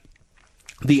looking at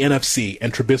the NFC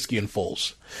and Trubisky and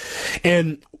Foles.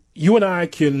 And you and I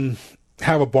can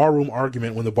have a barroom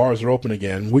argument when the bars are open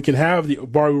again. We can have the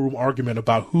barroom argument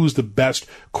about who's the best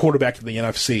quarterback in the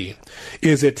NFC.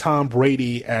 Is it Tom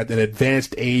Brady at an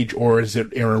advanced age, or is it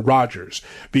Aaron Rodgers?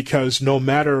 Because no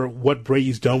matter what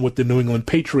Brady's done with the New England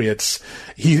Patriots,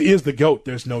 he is the GOAT,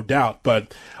 there's no doubt,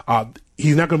 but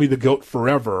he's not going to be the GOAT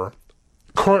forever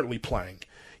currently playing.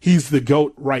 He's the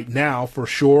GOAT right now for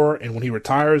sure, and when he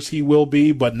retires, he will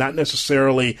be, but not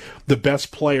necessarily the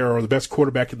best player or the best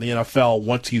quarterback in the NFL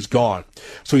once he's gone.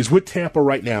 So he's with Tampa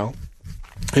right now,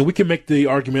 and we can make the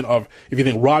argument of if you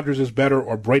think Rodgers is better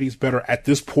or Brady's better at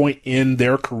this point in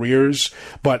their careers,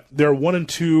 but they're 1 and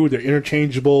 2, they're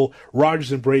interchangeable.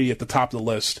 Rodgers and Brady at the top of the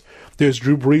list. There's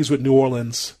Drew Brees with New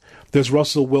Orleans. There's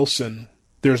Russell Wilson.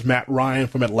 There's Matt Ryan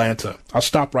from Atlanta. I'll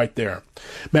stop right there.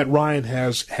 Matt Ryan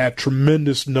has had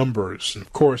tremendous numbers. And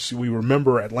of course, we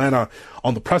remember Atlanta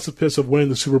on the precipice of winning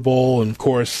the Super Bowl. And of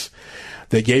course,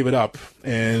 they gave it up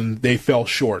and they fell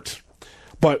short.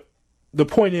 But the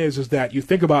point is that you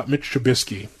think about Mitch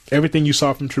Trubisky, everything you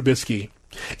saw from Trubisky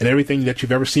and everything that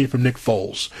you've ever seen from Nick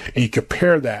Foles, and you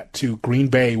compare that to Green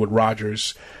Bay with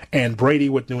Rodgers and Brady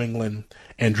with New England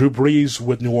and Drew Brees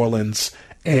with New Orleans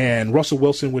and Russell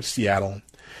Wilson with Seattle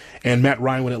and Matt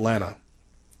Ryan with Atlanta.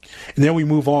 And then we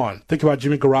move on. Think about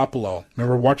Jimmy Garoppolo.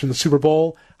 Remember watching the Super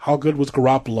Bowl? How good was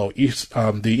Garoppolo,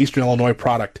 the Eastern Illinois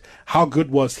product? How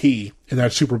good was he in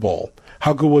that Super Bowl?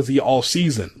 How good was he all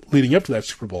season leading up to that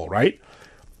Super Bowl, right?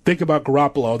 Think about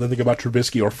Garoppolo, then think about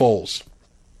Trubisky or Foles.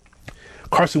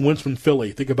 Carson Wentz from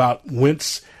Philly. Think about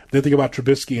Wentz, then think about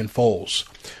Trubisky and Foles.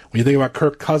 When you think about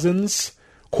Kirk Cousins,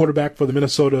 quarterback for the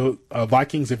Minnesota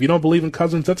Vikings, if you don't believe in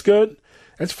Cousins, that's good.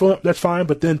 That's fine,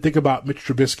 but then think about Mitch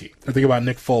Trubisky and think about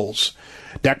Nick Foles.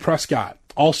 Dak Prescott,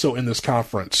 also in this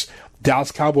conference.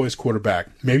 Dallas Cowboys quarterback.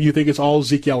 Maybe you think it's all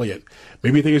Zeke Elliott.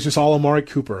 Maybe you think it's just all Amari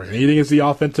Cooper. Maybe you think it's the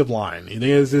offensive line. You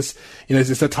think it's this, it's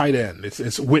just a tight end. It's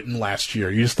Witten last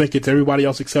year. You just think it's everybody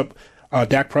else except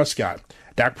Dak Prescott.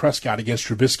 Dak Prescott against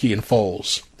Trubisky and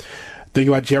Foles. Think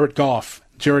about Jared Goff.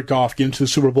 Jared Goff getting to the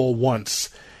Super Bowl once,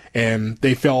 and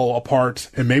they fell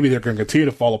apart, and maybe they're going to continue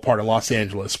to fall apart in Los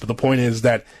Angeles. But the point is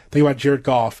that think about Jared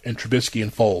Goff and Trubisky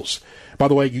and Foles. By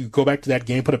the way, you go back to that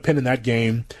game, put a pin in that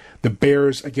game, the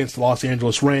Bears against the Los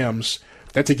Angeles Rams.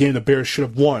 That's a game the Bears should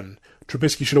have won.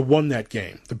 Trubisky should have won that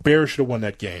game. The Bears should have won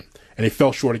that game, and they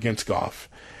fell short against Goff.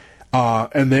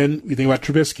 And then you think about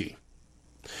Trubisky.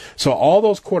 So all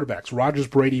those quarterbacks, Rodgers,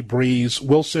 Brady, Brees,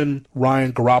 Wilson,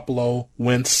 Ryan, Garoppolo,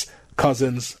 Wentz,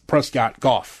 Cousins, Prescott,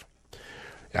 Goff.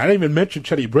 I didn't even mention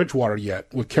Teddy Bridgewater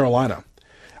yet with Carolina.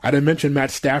 I didn't mention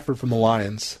Matt Stafford from the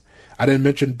Lions. I didn't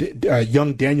mention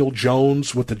young Daniel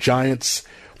Jones with the Giants,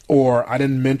 or I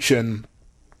didn't mention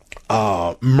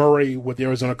Murray with the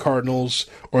Arizona Cardinals,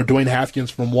 or Dwayne Haskins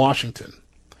from Washington.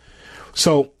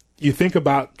 So you think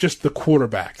about just the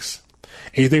quarterbacks,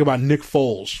 and you think about Nick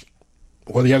Foles,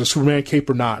 whether he has a Superman cape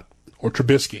or not, or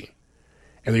Trubisky.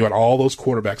 And you got all those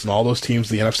quarterbacks and all those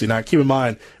teams in the NFC. Now, keep in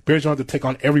mind, Bears don't have to take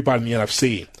on everybody in the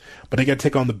NFC, but they got to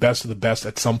take on the best of the best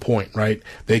at some point, right?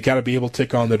 They got to be able to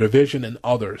take on the division and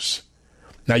others.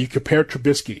 Now, you compare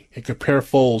Trubisky and compare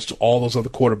Foles to all those other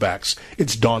quarterbacks.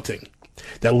 It's daunting.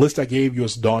 That list I gave you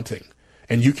is daunting.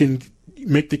 And you can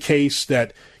make the case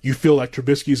that you feel like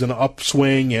Trubisky's in an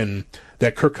upswing and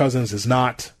that Kirk Cousins is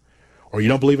not, or you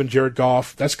don't believe in Jared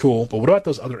Goff. That's cool. But what about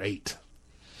those other 8?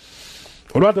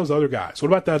 What about those other guys?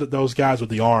 What about those guys with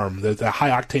the arm, the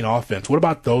high-octane offense? What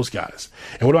about those guys?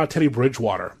 And what about Teddy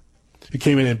Bridgewater, who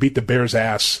came in and beat the Bears'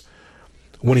 ass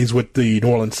when he's with the New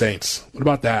Orleans Saints? What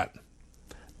about that?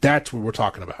 That's what we're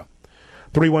talking about.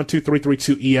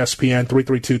 312-332-ESPN,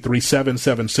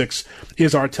 332-3776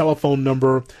 is our telephone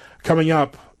number. Coming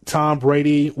up, Tom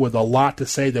Brady with a lot to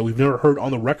say that we've never heard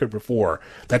on the record before.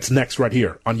 That's next right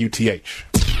here on UTH.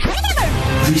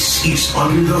 This is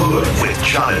Under the Hood with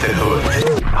Jonathan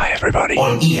Hood. Hi, everybody.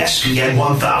 On ESPN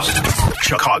 1000,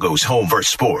 Chicago's home for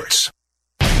sports.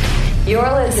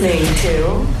 You're listening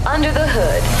to Under the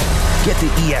Hood. Get the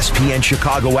ESPN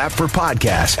Chicago app for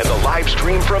podcasts and the live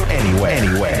stream from anywhere.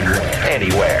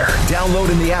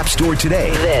 Download in the App Store today.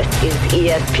 This is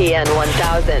ESPN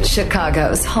 1000,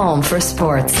 Chicago's home for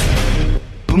sports.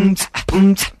 Boom,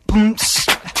 boom, boom,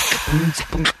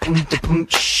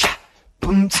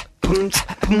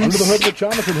 Under the Hood with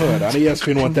Jonathan Hood on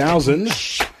ESPN 1000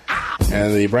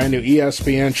 and the brand new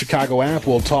ESPN Chicago app.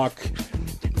 We'll talk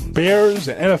Bears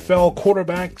and NFL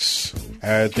quarterbacks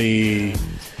at the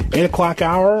 8 o'clock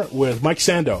hour with Mike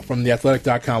Sando from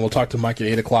theathletic.com. We'll talk to Mike at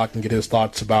 8 o'clock and get his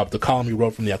thoughts about the column he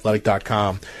wrote from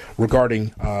theathletic.com regarding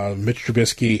Mitch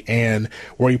Trubisky and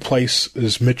where he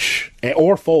places Mitch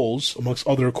or Foles amongst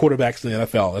other quarterbacks in the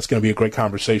NFL. That's going to be a great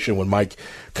conversation with Mike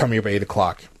coming up at 8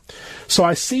 o'clock. So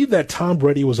I see that Tom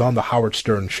Brady was on the Howard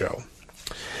Stern show.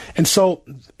 And so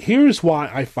here's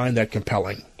why I find that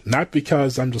compelling. Not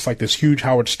because I'm just like this huge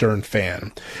Howard Stern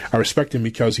fan. I respect him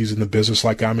because he's in the business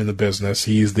like I'm in the business.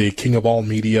 He's the king of all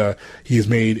media. He's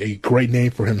made a great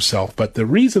name for himself. But the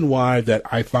reason why that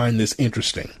I find this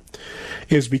interesting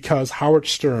is because Howard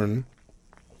Stern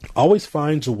always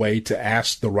finds a way to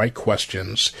ask the right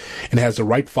questions and has the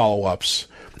right follow-ups.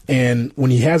 And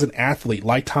when he has an athlete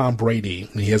like Tom Brady,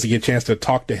 and he has to get a chance to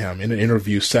talk to him in an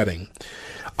interview setting,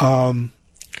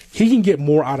 he can get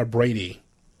more out of Brady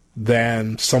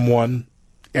than someone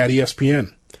at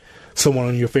ESPN, someone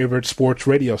on your favorite sports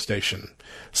radio station,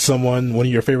 one of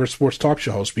your favorite sports talk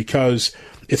show hosts, because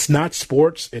it's not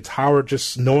sports. It's Howard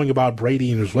just knowing about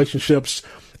Brady and his relationships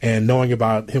and knowing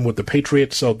about him with the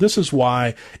Patriots. So this is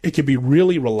why it can be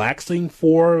really relaxing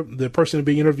for the person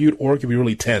being interviewed, or it can be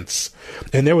really tense.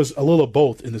 And there was a little of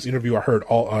both in this interview I heard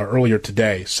earlier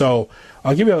today. So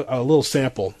I'll give you a little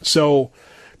sample. So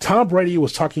Tom Brady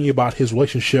was talking about his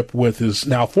relationship with his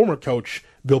now former coach,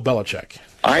 Bill Belichick.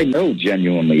 I know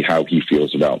genuinely how he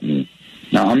feels about me.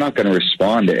 Now, I'm not going to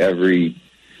respond to every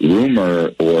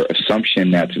rumor or assumption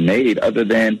that's made, other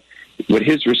than what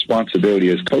his responsibility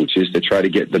as coach is to try to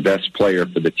get the best player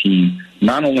for the team,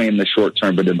 not only in the short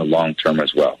term, but in the long term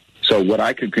as well. So what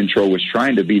I could control was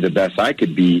trying to be the best I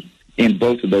could be in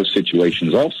both of those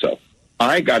situations also.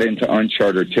 I got into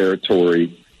uncharted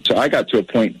territory. So I got to a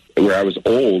point where I was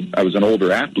old. I was an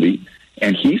older athlete,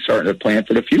 and he started to plan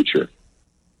for the future.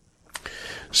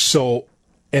 So,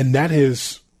 and that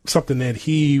is something that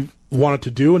he wanted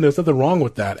to do, and there's nothing wrong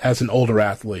with that as an older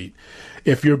athlete.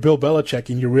 If you're Bill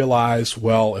Belichick and you realize,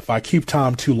 well, if I keep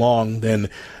Tom too long, then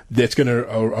that's going to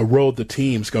erode the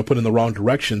team, it's going to put in the wrong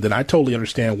direction, then I totally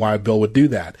understand why Bill would do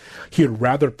that. He'd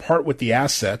rather part with the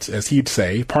assets, as he'd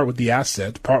say, part with the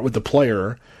assets, part with the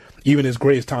player, even as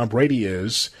great as Tom Brady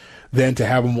is, than to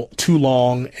have him too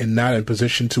long and not in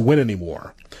position to win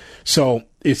anymore. So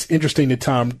it's interesting that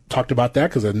Tom talked about that,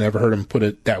 because I've never heard him put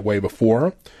it that way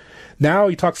before. Now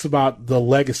he talks about the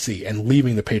legacy and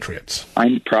leaving the Patriots.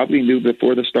 I probably knew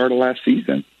before the start of last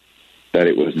season that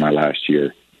it was my last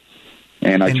year.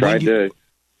 And I tried to,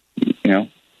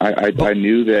 I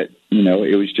knew that,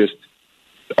 it was just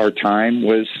our time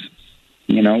was,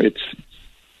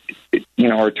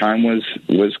 our time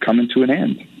was coming to an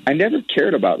end. I never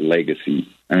cared about legacy.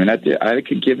 I mean, I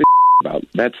could give a about.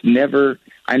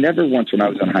 I never once when I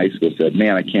was in high school said,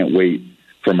 man, I can't wait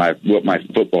for what my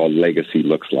football legacy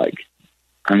looks like.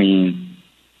 I mean,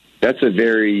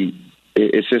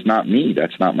 it's just not me.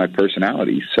 That's not my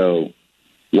personality. So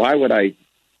why would I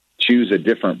choose a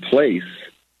different place?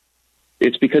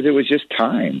 It's because it was just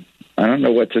time. I don't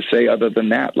know what to say other than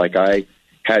that. Like, I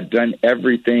had done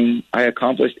everything. I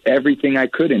accomplished everything I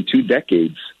could in 2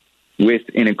 decades with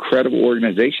an incredible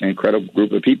organization, incredible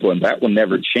group of people, and that will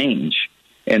never change.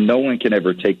 And no one can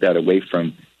ever take that away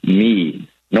from me.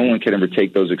 No one can ever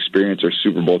take those experiences or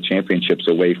Super Bowl championships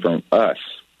away from us.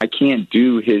 I can't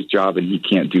do his job and he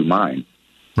can't do mine.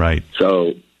 Right.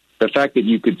 So the fact that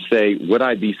you could say, would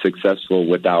I be successful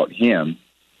without him,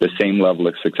 the same level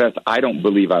of success? I don't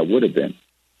believe I would have been.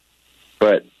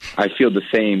 But I feel the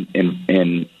same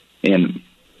in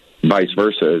vice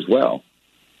versa as well.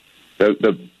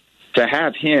 To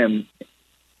have him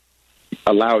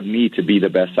allowed me to be the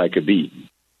best I could be.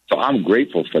 So I'm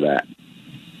grateful for that.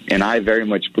 And I very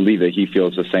much believe that he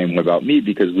feels the same about me,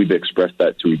 because we've expressed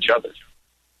that to each other.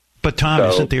 But Tom,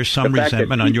 isn't there some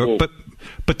resentment on your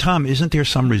but Tom, isn't there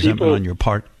some resentment on your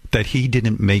part that he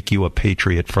didn't make you a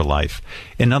Patriot for life?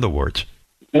 In other words,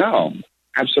 no,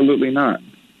 absolutely not.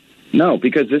 No,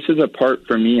 because this is a part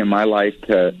for me in my life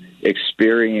to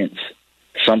experience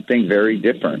something very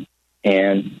different.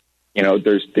 And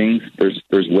there's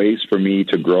ways for me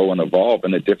to grow and evolve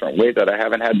in a different way that I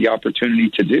haven't had the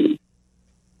opportunity to do.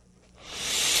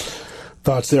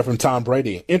 Thoughts there from Tom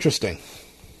Brady. Interesting.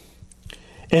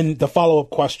 And the follow-up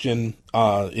question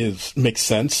makes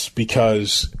sense,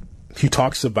 because he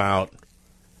talks about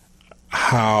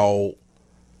how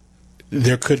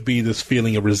there could be this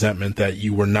feeling of resentment that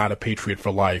you were not a Patriot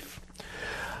for life.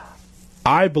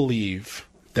 I believe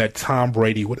that Tom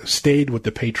Brady would have stayed with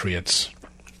the Patriots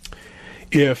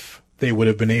if they would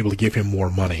have been able to give him more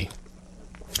money.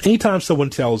 Anytime someone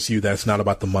tells you that it's not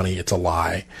about the money, it's a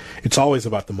lie. It's always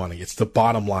about the money. It's the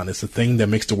bottom line. It's the thing that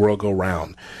makes the world go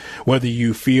round. Whether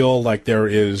you feel like there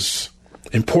is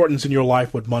importance in your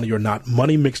life with money or not,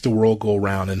 money makes the world go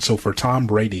round. And so for Tom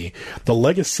Brady, the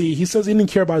legacy, he says he didn't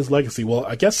care about his legacy. Well,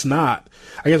 I guess not.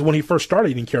 I guess when he first started,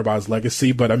 he didn't care about his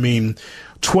legacy. But,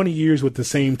 20 years with the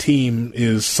same team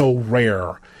is so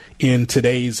rare. in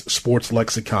today's sports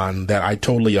lexicon that I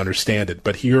totally understand it.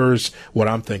 But here's what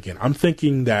I'm thinking. I'm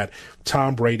thinking that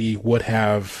Tom Brady would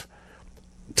have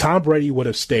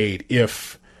stayed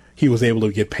if he was able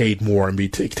to get paid more and be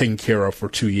taken care of for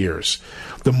 2 years.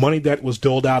 The money that was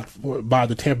doled out by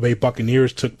the Tampa Bay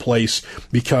Buccaneers took place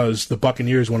because the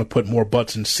Buccaneers want to put more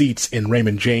butts in seats in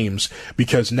Raymond James,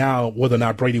 because now, whether or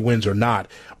not Brady wins or not,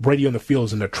 Brady on the field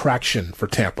is an attraction for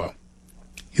Tampa.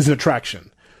 He's an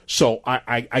attraction. So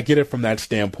I get it from that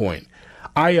standpoint.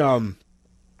 I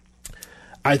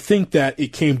think that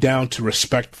it came down to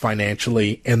respect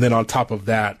financially, and then on top of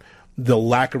that, the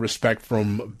lack of respect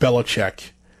from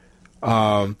Belichick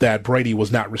that Brady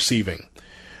was not receiving.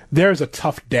 There's a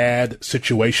tough dad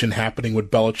situation happening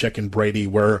with Belichick and Brady,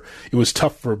 where it was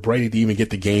tough for Brady to even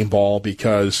get the game ball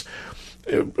because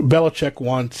Belichick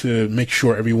wanted to make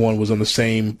sure everyone was on the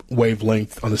same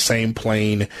wavelength, on the same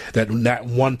plane, that not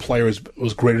one player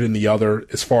was greater than the other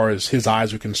as far as his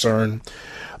eyes are concerned.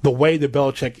 The way that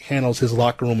Belichick handles his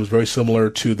locker room is very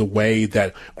similar to the way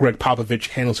that Greg Popovich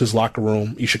handles his locker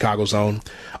room, East Chicago's own.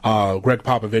 Greg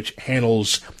Popovich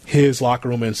handles his locker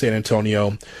room in San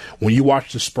Antonio. When you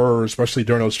watch the Spurs, especially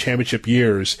during those championship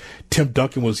years, Tim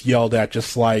Duncan was yelled at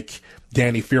just like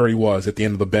Danny Ferry was at the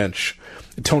end of the bench.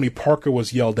 Tony Parker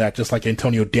was yelled at just like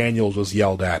Antonio Daniels was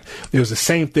yelled at. It was the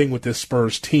same thing with this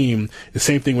Spurs team, the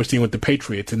same thing we're seeing with the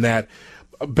Patriots, in that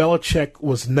Belichick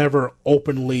was never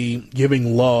openly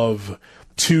giving love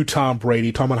to Tom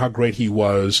Brady, talking about how great he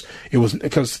was. It was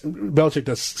because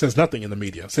Belichick says nothing in the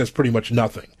media, says pretty much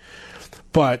nothing.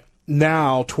 But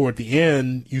now, toward the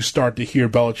end, you start to hear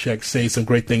Belichick say some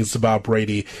great things about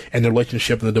Brady, and the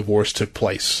relationship and the divorce took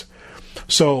place.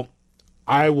 So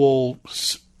I will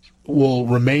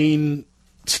remain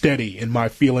steady in my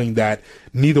feeling that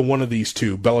neither one of these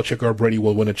two, Belichick or Brady,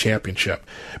 will win a championship.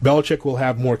 Belichick will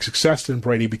have more success than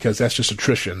Brady because that's just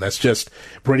attrition. That's just,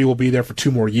 Brady will be there for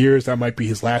 2 more years. That might be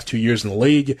his last 2 years in the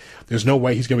league. There's no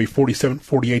way he's going to be 47,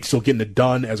 48, still getting it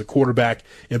done as a quarterback,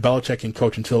 and Belichick can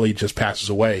coach until he just passes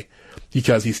away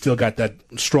because he's still got that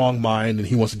strong mind and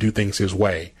he wants to do things his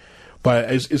way.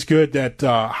 But it's good that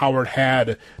Howard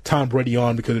had Tom Brady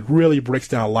on, because it really breaks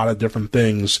down a lot of different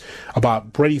things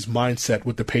about Brady's mindset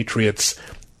with the Patriots,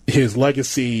 his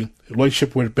legacy,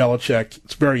 relationship with Belichick.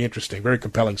 It's very interesting, very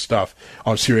compelling stuff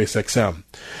on SiriusXM.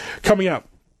 Coming up,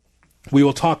 we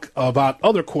will talk about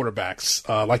other quarterbacks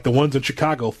like the ones in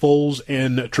Chicago, Foles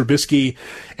and Trubisky,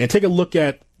 and take a look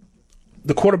at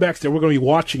the quarterbacks that we're going to be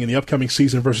watching in the upcoming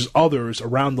season versus others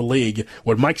around the league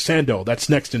with Mike Sando. That's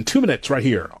next in 2 minutes right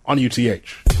here on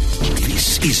UTH.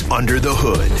 This is Under the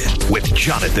Hood with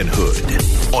Jonathan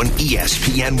Hood on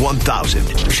ESPN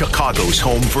 1000, Chicago's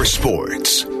home for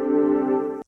sports.